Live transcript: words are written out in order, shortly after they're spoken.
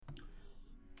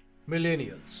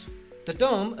Millennials. The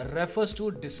term refers to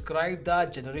describe the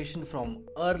generation from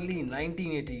early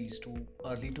 1980s to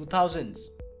early 2000s.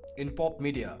 In pop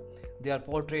media, they are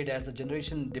portrayed as the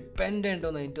generation dependent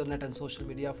on the internet and social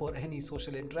media for any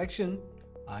social interaction.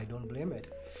 I don't blame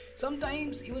it.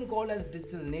 Sometimes even called as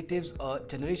digital natives, a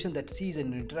generation that sees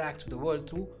and interacts with the world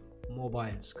through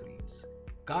mobile screens.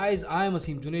 Guys, I am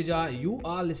Asim Juneja. You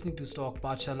are listening to Stock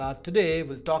Pathshala. Today,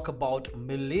 we'll talk about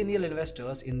millennial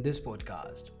investors in this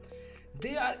podcast.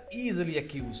 They are easily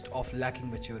accused of lacking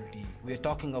maturity. We are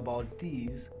talking about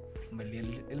these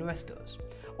millennial investors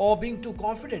or being too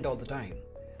confident all the time.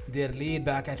 Their laid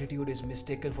back attitude is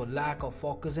mistaken for lack of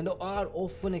focus and are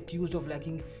often accused of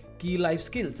lacking key life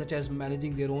skills such as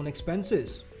managing their own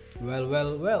expenses.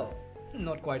 Well,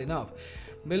 not quite enough.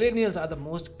 Millennials are the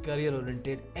most career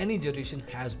oriented any generation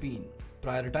has been,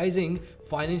 prioritizing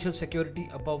financial security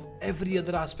above every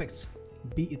other aspects,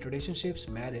 be it relationships,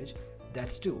 marriage,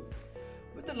 that's too.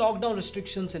 With the lockdown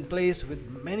restrictions in place, with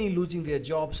many losing their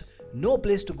jobs, no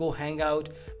place to go hang out,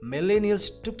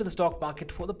 millennials took to the stock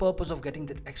market for the purpose of getting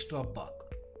that extra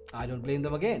buck. I don't blame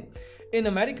them again. In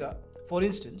America, for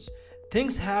instance,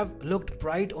 things have looked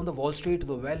bright on the Wall Street to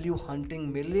the value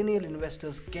hunting millennial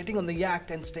investors getting on the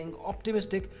act and staying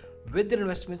optimistic with their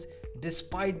investments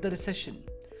despite the recession.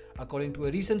 According to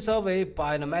a recent survey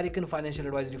by an American financial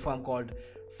advisory firm called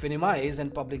Finimize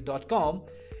and Public.com,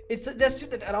 it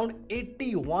suggested that around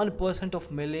 81% of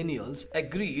millennials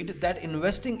agreed that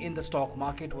investing in the stock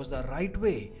market was the right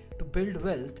way to build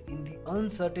wealth in the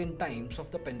uncertain times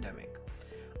of the pandemic.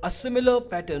 A similar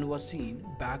pattern was seen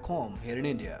back home here in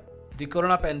India. The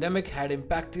corona pandemic had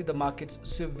impacted the markets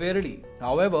severely.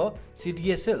 However,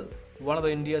 CDSL, one of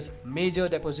India's major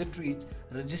depositories,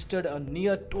 registered a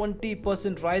near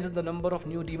 20% rise in the number of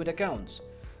new demat accounts.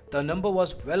 The number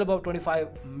was well above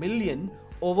 25 million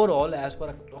overall as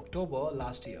per October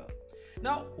last year.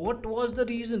 Now, what was the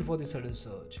reason for this sudden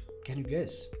surge? Can you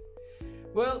guess?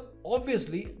 Well,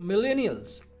 obviously,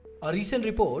 millennials. A recent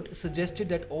report suggested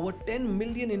that over 10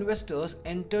 million investors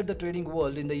entered the trading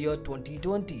world in the year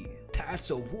 2020.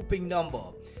 That's a whooping number.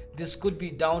 This could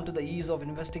be down to the ease of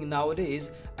investing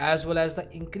nowadays as well as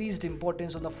the increased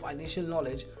importance of the financial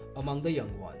knowledge among the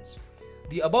young ones.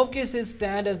 The above cases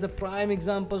stand as the prime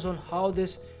examples on how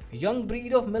this young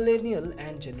breed of millennial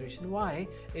and Generation Y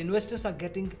investors are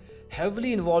getting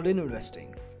heavily involved in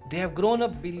investing. They have grown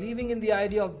up believing in the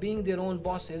idea of being their own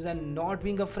bosses and not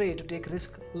being afraid to take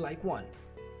risk like one.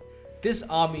 This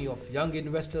army of young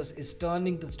investors is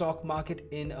turning the stock market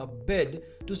in a bid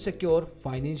to secure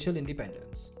financial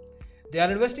independence. They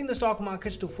are investing in the stock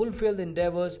markets to fulfill the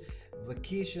endeavors,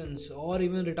 vacations, or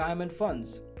even retirement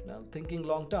funds. Now, thinking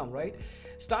long term, right?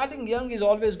 Starting young is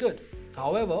always good.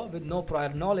 However, with no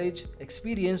prior knowledge,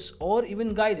 experience, or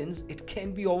even guidance, it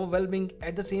can be overwhelming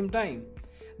at the same time.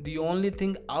 The only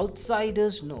thing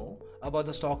outsiders know about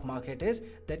the stock market is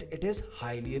that it is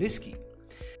highly risky.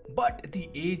 But the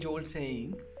age old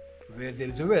saying, where there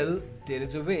is a will, there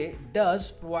is a way,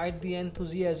 does provide the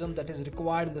enthusiasm that is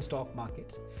required in the stock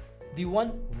markets. The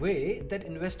one way that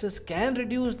investors can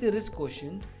reduce the risk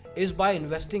quotient is by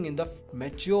investing in the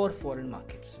mature foreign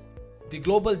markets. The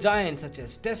global giants such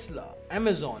as Tesla,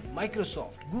 Amazon,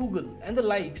 Microsoft, Google, and the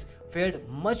likes fared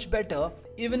much better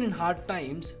even in hard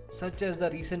times such as the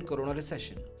recent corona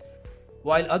recession.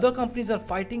 While other companies are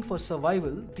fighting for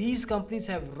survival, these companies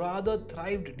have rather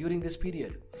thrived during this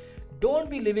period. Don't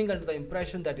be living under the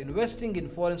impression that investing in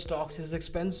foreign stocks is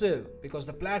expensive because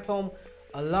the platform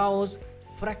allows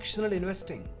fractional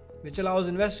investing, which allows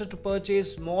investors to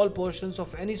purchase small portions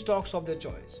of any stocks of their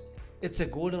choice. It's a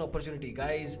golden opportunity,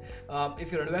 guys.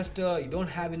 If you're an investor, you don't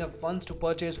have enough funds to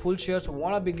purchase full shares, so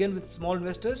want to begin with small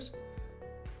investors?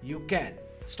 You can.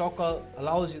 Stockal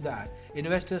allows you that.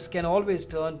 Investors can always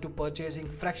turn to purchasing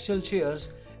fractional shares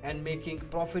and making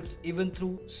profits even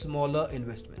through smaller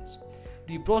investments.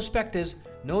 The prospect is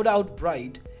no doubt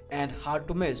bright and hard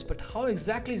to miss, but how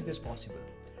exactly is this possible?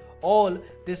 All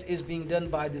this is being done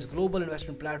by this global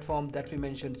investment platform that we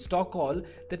mentioned, Stockal,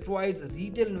 that provides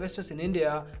retail investors in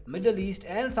India, Middle East,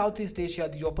 and Southeast Asia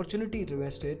the opportunity to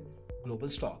invest in global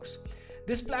stocks.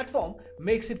 This platform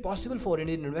makes it possible for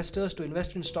Indian investors to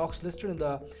invest in stocks listed in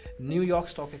the New York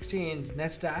Stock Exchange,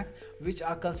 Nasdaq, which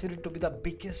are considered to be the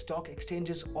biggest stock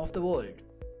exchanges of the world.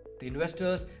 The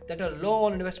investors that are low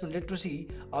on investment literacy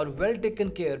are well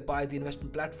taken care by the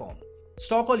investment platform.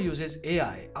 Stockal uses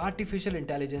AI, artificial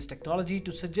intelligence technology,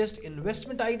 to suggest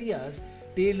investment ideas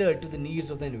tailored to the needs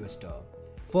of the investor.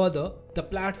 Further, the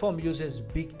platform uses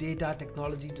big data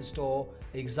technology to store,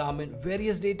 examine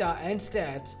various data and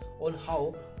stats on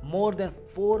how more than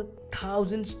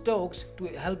 4,000 stocks to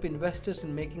help investors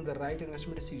in making the right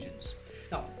investment decisions.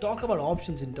 Now, talk about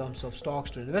options in terms of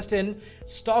stocks to invest in.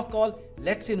 Stockal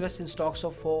lets you invest in stocks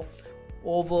of for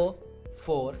over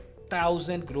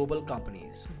 4,000 global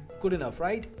companies. Good enough,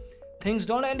 right? Things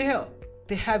don't end here.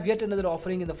 They have yet another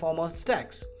offering in the form of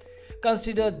stacks.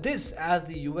 Consider this as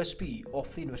the USP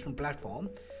of the investment platform.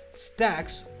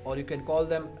 Stacks, or you can call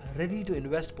them ready to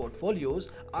invest portfolios,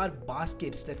 are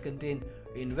baskets that contain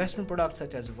investment products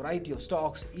such as a variety of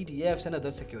stocks, ETFs, and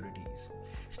other securities.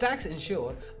 Stacks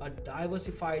ensure a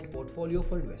diversified portfolio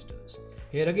for investors.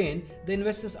 Here again, the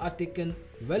investors are taken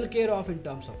well care of in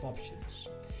terms of options.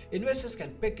 Investors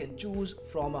can pick and choose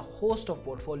from a host of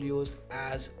portfolios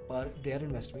as per their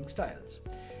investing styles.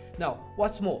 Now,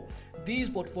 what's more, these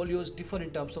portfolios differ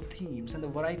in terms of themes and the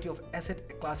variety of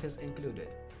asset classes included.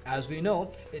 As we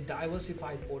know, a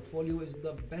diversified portfolio is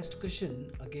the best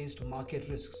cushion against market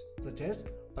risks such as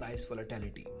price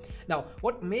volatility. Now,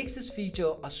 what makes this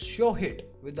feature a sure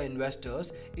hit with the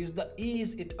investors is the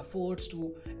ease it affords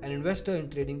to an investor in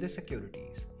trading the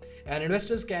securities. And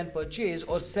investors can purchase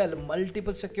or sell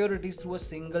multiple securities through a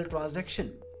single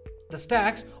transaction. The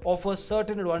stacks offer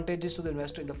certain advantages to the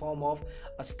investor in the form of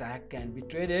a stack can be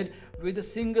traded with a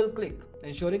single click,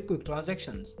 ensuring quick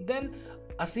transactions. Then,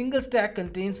 a single stack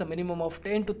contains a minimum of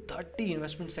 10 to 30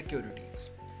 investment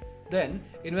securities. Then,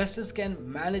 investors can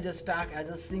manage a stack as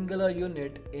a singular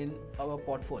unit in our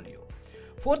portfolio.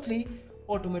 Fourthly,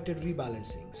 automated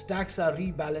rebalancing. Stacks are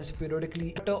rebalanced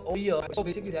periodically after a year, so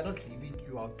basically they're not leaving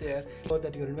you out there, so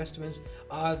that your investments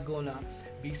are gonna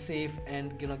be safe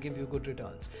and give you good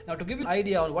returns. Now, to give you an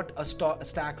idea on what a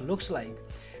stack looks like,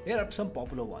 here are some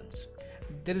popular ones.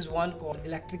 There is one called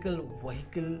electrical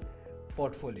vehicle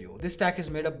portfolio. This stack is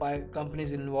made up by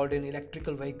companies involved in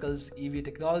electrical vehicles, EV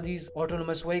technologies,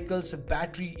 autonomous vehicles,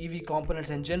 battery EV components,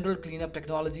 and general cleanup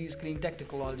technologies, clean tech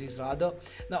technologies rather.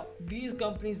 Now, these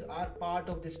companies are part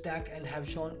of this stack and have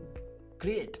shown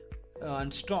great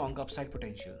and strong upside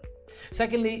potential.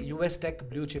 Secondly, US Tech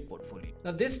Blue Chip Portfolio.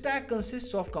 Now, this stack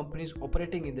consists of companies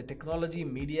operating in the technology,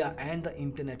 media, and the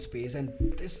internet space, and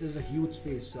this is a huge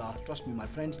space. Trust me, my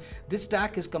friends. This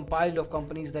stack is compiled of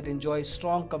companies that enjoy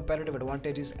strong competitive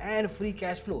advantages and free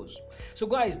cash flows. So,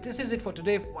 guys, this is it for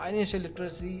today. Financial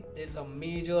literacy is a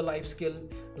major life skill.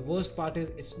 The worst part is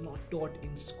it's not taught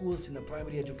in schools in the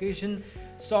primary education.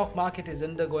 Stock market is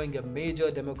undergoing a major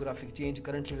demographic change.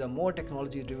 Currently, the more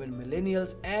technology-driven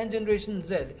millennials and Generation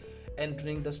Z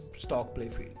entering the stock play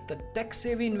field. The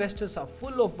tech-savvy investors are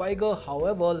full of vigor,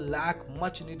 however, lack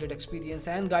much needed experience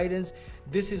and guidance.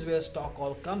 This is where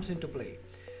Stockal comes into play.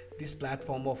 This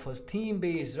platform offers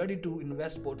theme-based,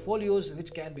 ready-to-invest portfolios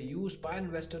which can be used by an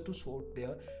investor to suit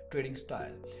their trading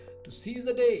style. To seize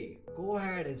the day, go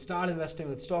ahead and start investing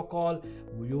with Stockal.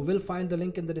 You will find the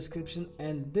link in the description.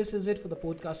 And this is it for the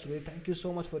podcast today. Thank you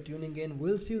so much for tuning in.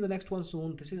 We'll see you in the next one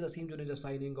soon. This is Asim Juneja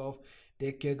signing off.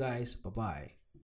 Take care, guys. Bye-bye.